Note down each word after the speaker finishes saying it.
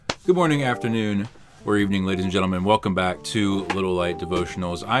Good morning, afternoon, or evening, ladies and gentlemen. Welcome back to Little Light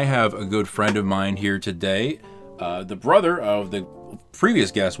Devotionals. I have a good friend of mine here today, the brother of the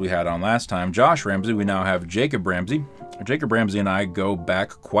previous guest we had on last time, Josh Ramsey. We now have Jacob Ramsey. Jacob Ramsey and I go back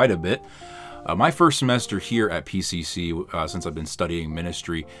quite a bit. My first semester here at PCC, since I've been studying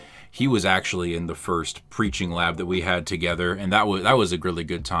ministry, he was actually in the first preaching lab that we had together, and that was a really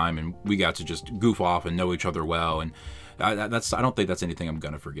good time, and we got to just goof off and know each other well, and I don't think that's anything I'm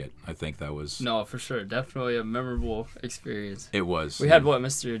gonna forget. I think that was... No, for sure. Definitely a memorable experience. It was. We had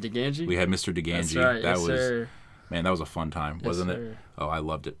Mr. DeGangi? We had Mr. DeGangi. That's right. That yes, was, sir. Man, that was a fun time, wasn't yes, it? Sir. Oh, I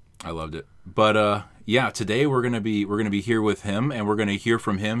loved it. But yeah, today we're gonna be here with him, and we're gonna hear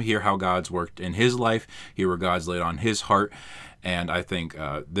from him, hear how God's worked in his life, hear what God's laid on his heart, and I think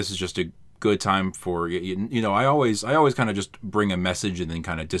this is just a good time for I always kind of just bring a message and then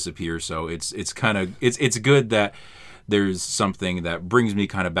kind of disappear. So it's good that there's something that brings me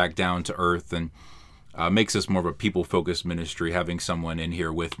kind of back down to earth and makes us more of a people-focused ministry, having someone in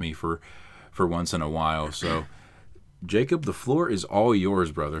here with me for once in a while. So, Jacob, the floor is all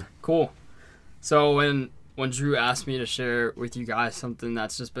yours, brother. Cool. So when Drew asked me to share with you guys something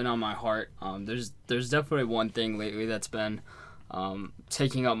that's just been on my heart, there's definitely one thing lately that's been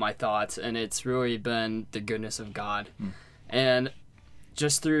taking up my thoughts, and it's really been the goodness of God. And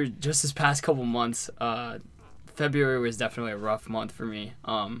just this past couple months, February was definitely a rough month for me.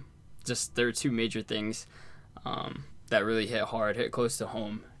 There were two major things that really hit close to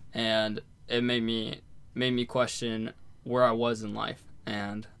home, and it made me question where I was in life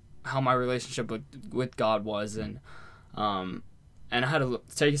and how my relationship with God was, and I had to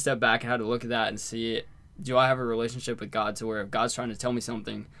take a step back and had to look at that and see, do I have a relationship with God to where if God's trying to tell me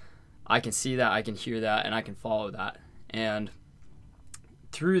something, I can see that, I can hear that, and I can follow that. And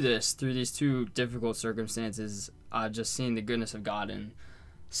through these two difficult circumstances, I've just seen the goodness of God in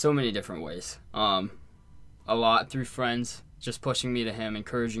so many different ways. A lot through friends, just pushing me to Him,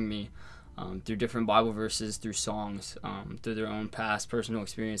 encouraging me, through different Bible verses, through songs, through their own past personal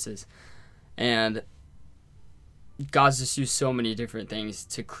experiences. And God's just used so many different things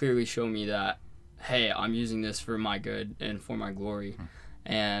to clearly show me that, hey, I'm using this for my good and for my glory,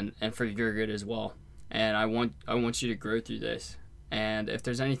 and for your good as well. And I want you to grow through this. And if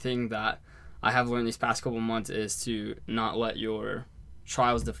there's anything that I have learned these past couple months, is to not let your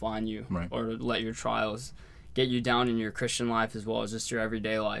trials define you, right, or let your trials get you down in your Christian life as well as just your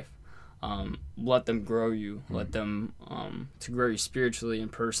everyday life. Let them grow you, let them to grow you spiritually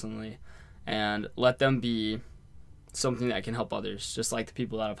and personally, and let them be something that can help others, just like the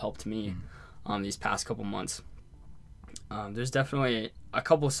people that have helped me these past couple months. There's definitely a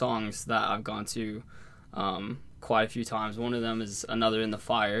couple songs that I've gone to quite a few times. One of them is Another in the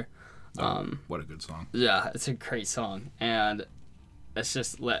Fire. What a good song. Yeah, it's a great song. And it's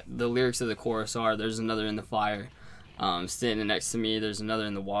just the lyrics of the chorus are, there's another in the fire, standing next to me, there's another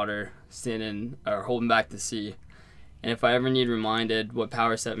in the water, holding back the sea. And if I ever need reminded what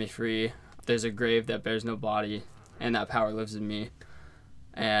power set me free, there's a grave that bears no body, and that power lives in me.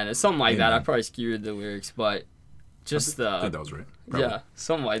 And it's something like that. I probably skewed the lyrics, but just I think that was right. Probably. Yeah,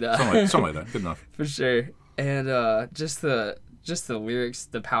 something like that. Something like that. Good enough. For sure. And just the lyrics,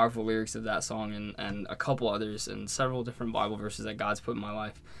 the powerful lyrics of that song, and a couple others, and several different Bible verses that God's put in my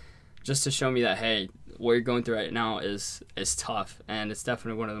life, just to show me that, hey, what you're going through right now is tough, and it's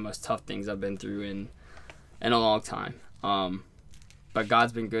definitely one of the most tough things I've been through in a long time. But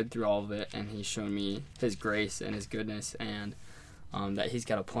God's been good through all of it, and He's shown me His grace and His goodness, and that He's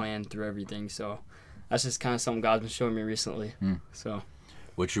got a plan through everything. So that's just kind of something God's been showing me recently. So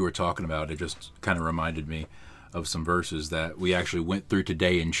what you were talking about, it just kind of reminded me of some verses that we actually went through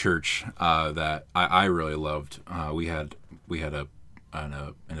today in church that I really loved. We had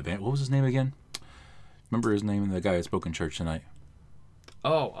an event. What was his name again? Remember his name? The guy that spoke in church tonight.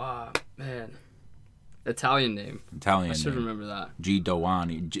 Oh, man. Italian name. I should remember that.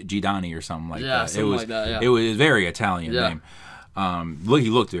 Gidani or something like that. Yeah, something like that, yeah. It was a very Italian name. He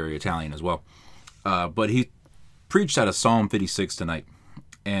looked very Italian as well. But he preached out of Psalm 56 tonight.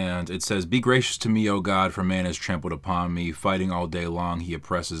 And it says, "Be gracious to me, O God, for man has trampled upon me. Fighting all day long, he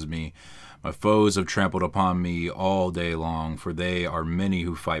oppresses me. My foes have trampled upon me all day long, for they are many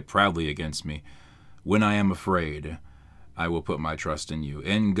who fight proudly against me. When I am afraid, I will put my trust in you.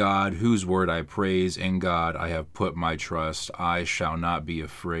 In God, whose word I praise, in God I have put my trust. I shall not be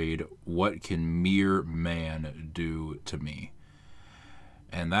afraid. What can mere man do to me?"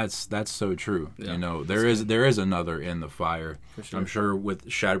 And that's so true. Yeah, there is another in the fire. For sure. I'm sure with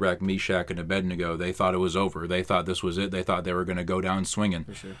Shadrach, Meshach, and Abednego, they thought it was over. They thought this was it. They thought they were going to go down swinging.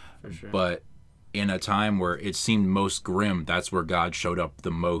 For sure. But in a time where it seemed most grim, that's where God showed up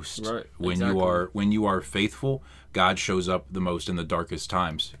the most. Right. When Exactly. you are faithful, God shows up the most in the darkest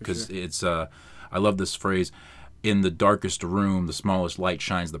times. Because it's I love this phrase, in the darkest room, the smallest light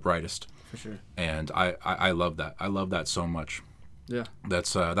shines the brightest. For sure. And I love that. I love that so much. Yeah.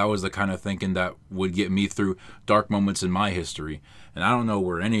 That's that was the kind of thinking that would get me through dark moments in my history. And I don't know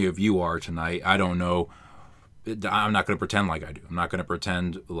where any of you are tonight. I don't know. I'm not going to pretend like I do. I'm not going to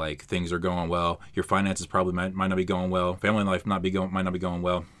pretend like things are going well. Your finances probably might not be going well. Family life might not be going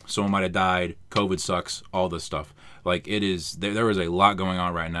well. Someone might have died. COVID sucks. All this stuff. Like it is. There is a lot going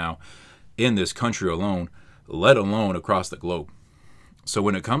on right now in this country alone, let alone across the globe. So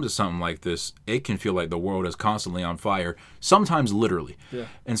when it comes to something like this, it can feel like the world is constantly on fire, sometimes literally. Yeah.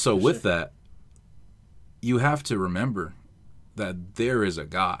 And so with that, you have to remember that there is a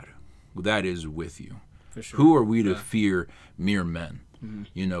God that is with you. For sure. Who are we to fear mere men? Mm-hmm.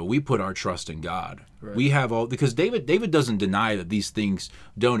 You know, we put our trust in God. Right. We have all, because David doesn't deny that these things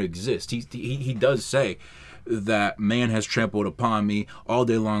don't exist. He does say that man has trampled upon me all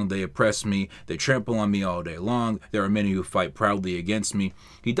day long. They oppress me. They trample on me all day long. There are many who fight proudly against me.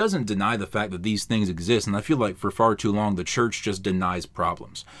 He doesn't deny the fact that these things exist. And I feel like for far too long, the church just denies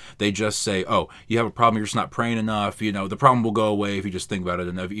problems. They just say, oh, you have a problem. You're just not praying enough. You know, the problem will go away if you just think about it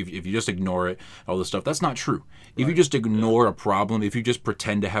enough. If you just ignore it, all this stuff. That's not true. If you just ignore a problem, if you just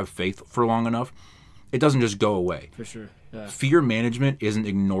pretend to have faith for long enough, it doesn't just go away. For sure. Yeah. Fear management isn't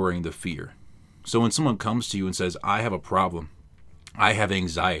ignoring the fear. So when someone comes to you and says, I have a problem, I have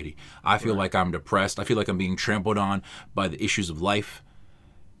anxiety, I feel like I'm depressed, I feel like I'm being trampled on by the issues of life,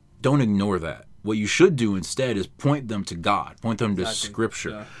 don't ignore that. What you should do instead is point them to God, point them to Scripture.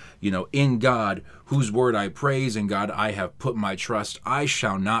 Yeah. You know, in God, whose word I praise, in God I have put my trust, I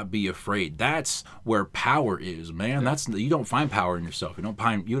shall not be afraid. That's where power is, man. That's you don't find power in yourself. You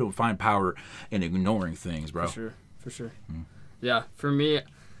don't find power in ignoring things, bro. For sure. Yeah, for me,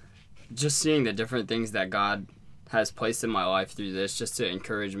 just seeing the different things that God has placed in my life through this, just to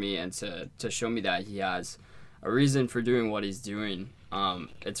encourage me and to show me that He has a reason for doing what He's doing.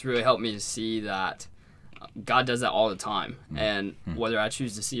 It's really helped me to see that God does that all the time, and whether I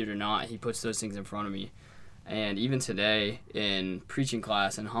choose to see it or not, He puts those things in front of me. And even today in preaching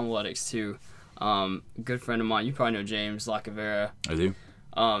class and homiletics too, a good friend of mine, you probably know James Lacavera. I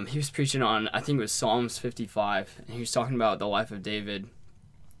do. He was preaching on, I think it was Psalms 55, and he was talking about the life of David.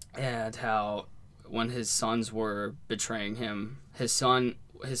 And how when his sons were betraying him, his son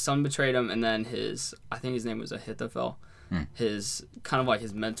betrayed him, and then I think his name was Ahithophel, his kind of like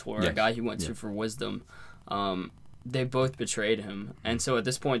his mentor, a guy he went to for wisdom. They both betrayed him, and so at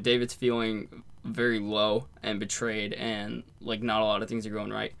this point, David's feeling very low and betrayed, and like not a lot of things are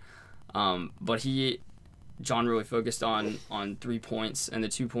going right. But John really focused on 3 points, and the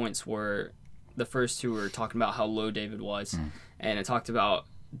 2 points were, the first two were talking about how low David was, and it talked about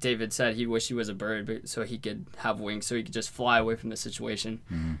David said he wished he was a bird so he could have wings, so he could just fly away from the situation.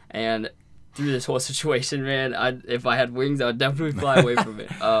 And through this whole situation, man, if I had wings, I would definitely fly away from it.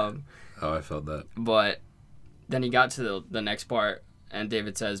 I felt that. But then he got to the next part, and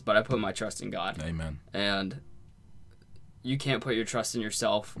David says, but I put my trust in God. Amen. And you can't put your trust in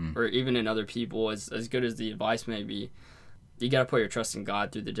yourself or even in other people, as good as the advice may be. You got to put your trust in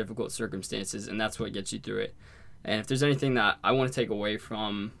God through the difficult circumstances, and that's what gets you through it. And if there's anything that I want to take away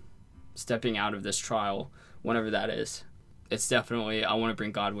from stepping out of this trial, whenever that is, it's definitely I want to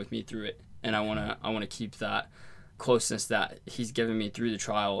bring God with me through it, and I want to keep that closeness that He's given me through the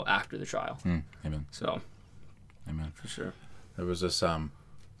trial after the trial. Amen. So, amen for sure. There was this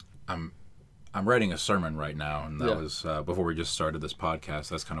I'm writing a sermon right now, and that was before we just started this podcast.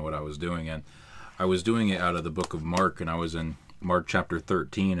 That's kind of what I was doing, and I was doing it out of the book of Mark, and I was in Mark chapter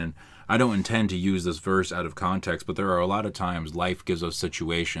 13, and I don't intend to use this verse out of context, but there are a lot of times life gives us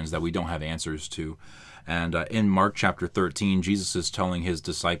situations that we don't have answers to. And in Mark chapter 13, Jesus is telling His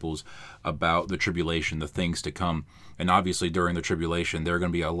disciples about the tribulation, the things to come. And obviously during the tribulation, there are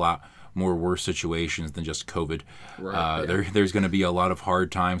going to be a lot more worse situations than just COVID. Right, There's going to be a lot of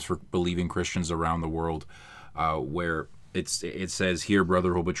hard times for believing Christians around the world where it says here,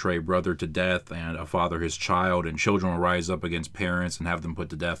 brother will betray brother to death, and a father his child, and children will rise up against parents and have them put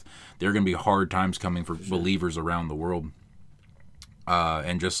to death. There are going to be hard times coming for believers around the world.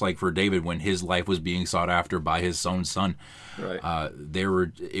 And just like for David, when his life was being sought after by his own son,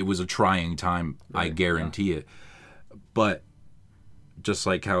 it was a trying time, I guarantee it. But just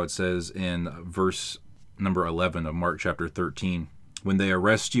like how it says in verse number 11 of Mark chapter 13, when they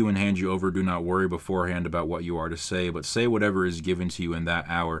arrest you and hand you over, do not worry beforehand about what you are to say, but say whatever is given to you in that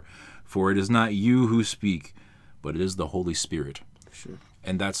hour. For it is not you who speak, but it is the Holy Spirit. Sure.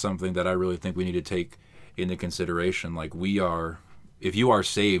 And that's something that I really think we need to take into consideration. Like, if you are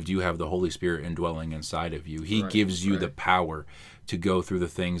saved, you have the Holy Spirit indwelling inside of you. He gives you the power to go through the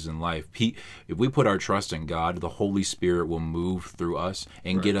things in life. If we put our trust in God, the Holy Spirit will move through us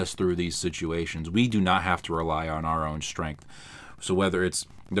and get us through these situations. We do not have to rely on our own strength. So whether it's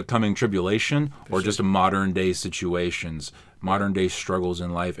the coming tribulation or just modern day situations, modern day struggles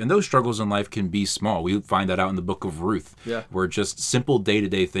in life, and those struggles in life can be small. We find that out in the book of Ruth, where just simple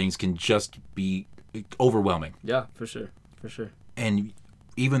day-to-day things can just be overwhelming. Yeah, for sure. And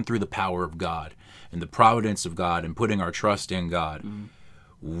even through the power of God and the providence of God and putting our trust in God,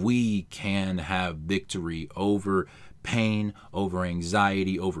 we can have victory over pain, over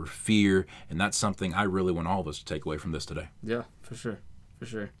anxiety, over fear. And that's something I really want all of us to take away from this today. Yeah, for sure.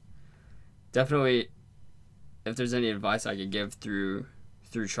 Definitely, if there's any advice I could give through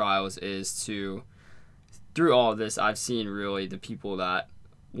trials, is through all of this, I've seen really the people that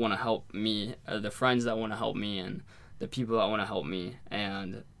want to help me, the friends that want to help me, and the people that want to help me.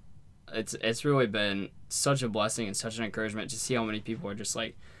 And it's really been such a blessing and such an encouragement to see how many people are just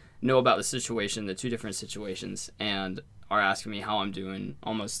like know about the situation, the two different situations, and are asking me how I'm doing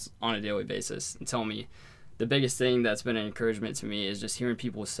almost on a daily basis and tell me. The biggest thing that's been an encouragement to me is just hearing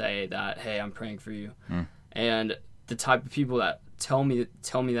people say that, hey, I'm praying for you. And the type of people that tell me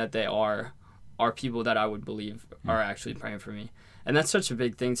that they are people that I would believe are actually praying for me. And that's such a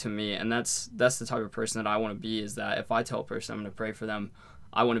big thing to me. And that's the type of person that I want to be, is that if I tell a person I'm going to pray for them,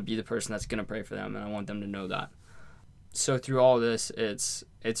 I want to be the person that's going to pray for them, and I want them to know that. So through all this,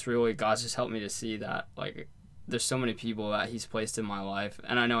 it's really, God's just helped me to see that, like, there's so many people that he's placed in my life.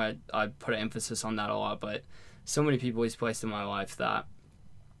 And I know I put an emphasis on that a lot, but so many people he's placed in my life that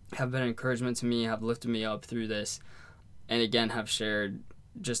have been an encouragement to me, have lifted me up through this, and again, have shared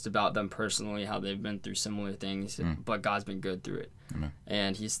just about them personally, how they've been through similar things, but God's been good through it. Amen.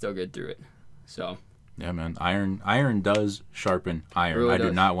 And he's still good through it. So yeah, man, iron does sharpen iron. Really I does.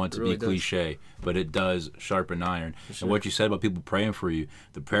 do not want to Really be cliche, but it does sharpen iron. Sure. And what you said about people praying for you,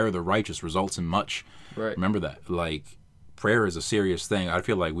 the prayer of the righteous results in much. Right. Remember that. Like, prayer is a serious thing. I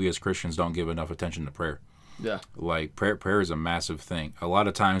feel like we as Christians don't give enough attention to prayer. Yeah. Like, prayer is a massive thing. A lot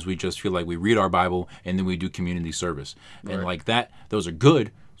of times we just feel like we read our Bible and then we do community service. And like that, those are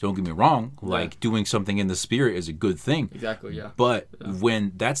good. Don't get me wrong. Like, doing something in the Spirit is a good thing. Exactly, yeah. But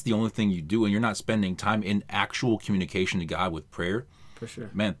when that's the only thing you do and you're not spending time in actual communication to God with prayer, for sure,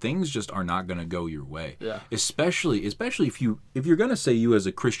 man, things just are not going to go your way. Yeah. Especially if you're going to say you as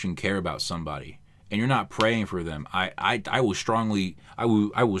a Christian care about somebody and you're not praying for them, I will strongly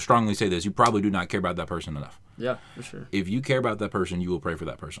say this: you probably do not care about that person enough. Yeah, for sure. If you care about that person, you will pray for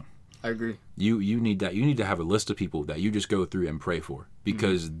that person. I agree. You need that. You need to have a list of people that you just go through and pray for,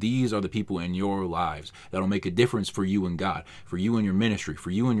 because these are the people in your lives that'll make a difference for you and God, for you and your ministry, for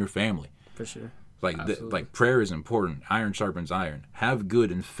you and your family. For sure. Like prayer is important. Iron sharpens iron. Have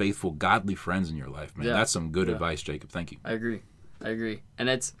good and faithful, godly friends in your life, man. That's some good advice, Jacob. Thank you. I agree. And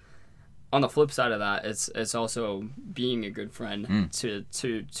it's on the flip side of that. It's also being a good friend to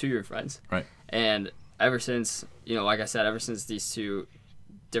your friends. Right. And ever since, like I said, ever since these two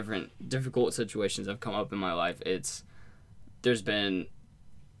difficult situations have come up in my life, there's been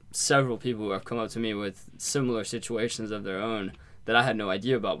several people who have come up to me with similar situations of their own that I had no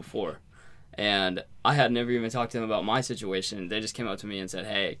idea about before, and I had never even talked to them about my situation. They just came up to me and said,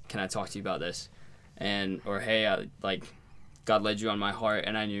 hey, can I talk to you about this? Or hey, God led you on my heart,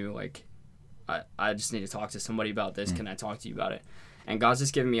 and I knew I just need to talk to somebody about this. Can I talk to you about it? And God's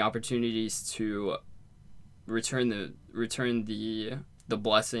just given me opportunities to return the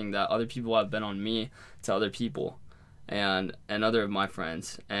blessing that other people have been on me to other people and other of my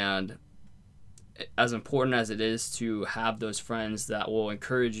friends. And as important as it is to have those friends that will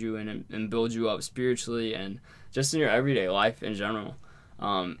encourage you and build you up spiritually and just in your everyday life in general,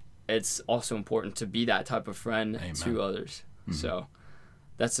 it's also important to be that type of friend to others. So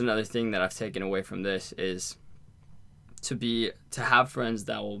that's another thing that I've taken away from this, is to have friends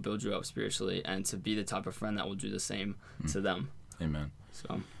that will build you up spiritually, and to be the type of friend that will do the same to them. Amen. So,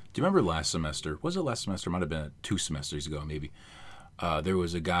 do you remember last semester? Was it last semester? It might have been 2 semesters ago, maybe. There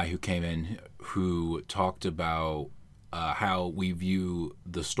was a guy who came in who talked about how we view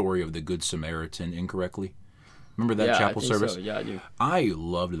the story of the Good Samaritan incorrectly. Remember that chapel service? So. Yeah, I do. I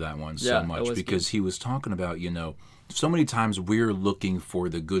loved that one so much because he was talking about, so many times we're looking for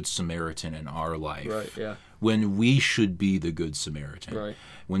the Good Samaritan in our life. Right, yeah. When we should be the Good Samaritan. Right.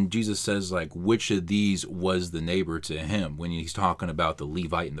 When Jesus says, which of these was the neighbor to him, when he's talking about the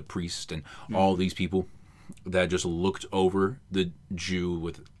Levite and the priest and all these people, that just looked over the Jew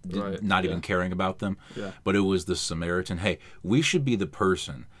with not even caring about them. Yeah. But it was the Samaritan. Hey, we should be the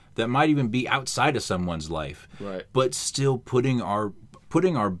person that might even be outside of someone's life, Right. but still putting our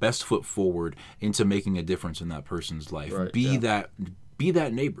best foot forward into making a difference in that person's life. Right, Be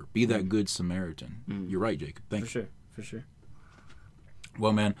that neighbor. Be that good Samaritan. You're right, Jacob. Thank you. For sure.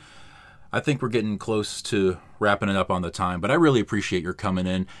 Well, man, I think we're getting close to wrapping it up on the time, but I really appreciate your coming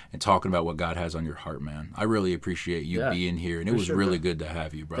in and talking about what God has on your heart, man. I really appreciate you being here, and it was really good to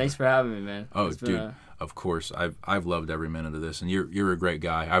have you, brother. Thanks for having me, man. Oh, dude, of course. I've loved every minute of this, and you're a great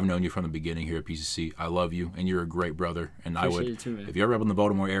guy. I've known you from the beginning here at PCC. I love you, and you're a great brother. And Appreciate you too, man. If you're ever up in the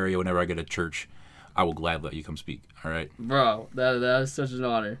Baltimore area, whenever I get to church, I will gladly let you come speak. All right, bro. That is such an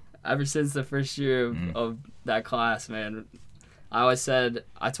honor. Ever since the first year of that class, man. I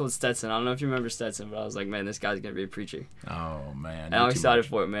told Stetson, I don't know if you remember Stetson, but I was like, man, this guy's going to be a preacher. Oh, man. And I'm excited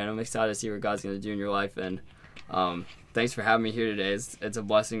for it, man. I'm excited to see what God's going to do in your life. And thanks for having me here today. It's a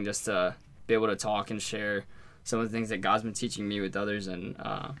blessing just to be able to talk and share some of the things that God's been teaching me with others. And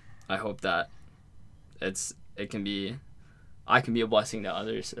I hope that I can be a blessing to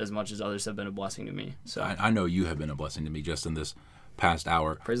others as much as others have been a blessing to me. So I know you have been a blessing to me just in this past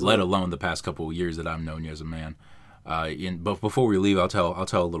hour, Praise let the Lord. alone the past couple of years that I've known you as a man. But before we leave, I'll tell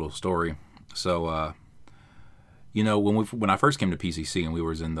a little story. So, when I first came to PCC and we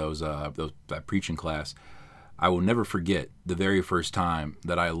was in that preaching class, I will never forget the very first time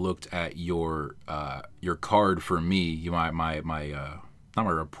that I looked at your card for me, not my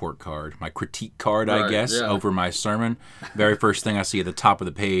report card, my critique card, I guess, over my sermon. Very first thing I see at the top of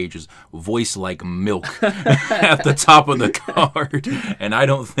the page is "voice like milk" at the top of the card, and I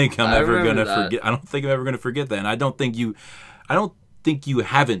don't think I'm ever gonna forget. I don't think I'm ever gonna forget that, and I don't think you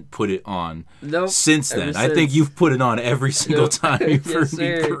haven't put it on since then. I think you've put it on every single time you've heard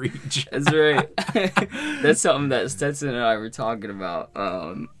me preach. That's right. That's something that Stetson and I were talking about.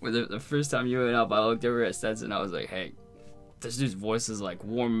 The first time you went up, I looked over at Stetson and I was like, hey, this dude's voice is like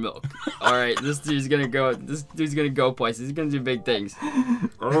warm milk. All right, this dude's gonna go places. He's gonna do big things.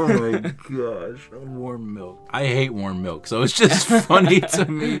 Oh my gosh, warm milk. I hate warm milk, so it's just funny to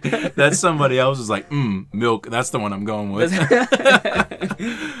me that somebody else is like, milk. That's the one I'm going with.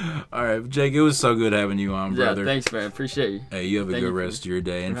 All right, Jake, it was so good having you on, brother. Yeah, thanks, man. Appreciate you. Hey, you have a good rest of your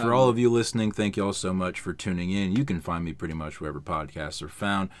day. And for all of you listening, thank you all so much for tuning in. You can find me pretty much wherever podcasts are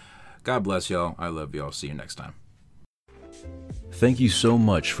found. God bless y'all. I love y'all. See you next time. Thank you so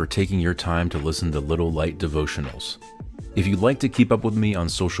much for taking your time to listen to Little Light Devotionals. If you'd like to keep up with me on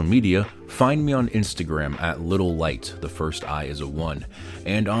social media, find me on Instagram at Little Light, the first I is a 1,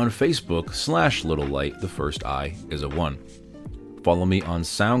 and on Facebook /Little Light, the first I is a 1. Follow me on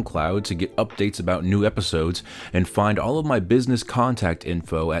SoundCloud to get updates about new episodes, and find all of my business contact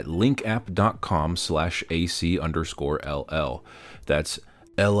info at linkapp.com/AC_LL. That's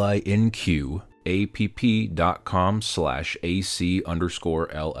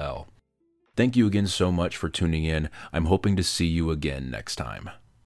linkapp.com/AC_LL. Thank you again so much for tuning in. I'm hoping to see you again next time.